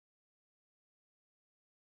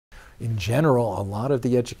In general, a lot of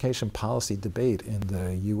the education policy debate in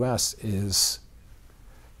the U.S. is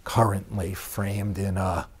currently framed in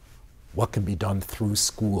a what can be done through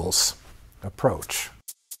schools approach.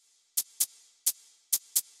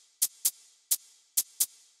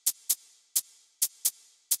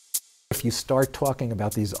 If you start talking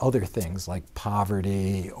about these other things like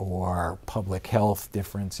poverty or public health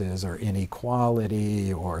differences or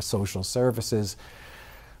inequality or social services,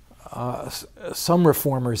 some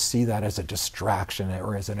reformers see that as a distraction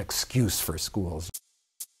or as an excuse for schools.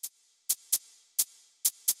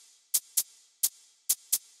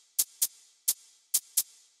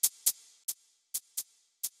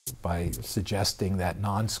 By suggesting that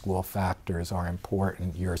non-school factors are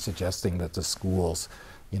important, you're suggesting that the schools,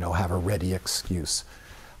 have a ready excuse.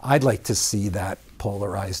 I'd like to see that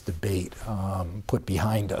polarized debate put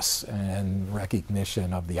behind us and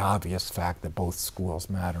recognition of the obvious fact that both schools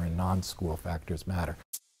matter and non-school factors matter.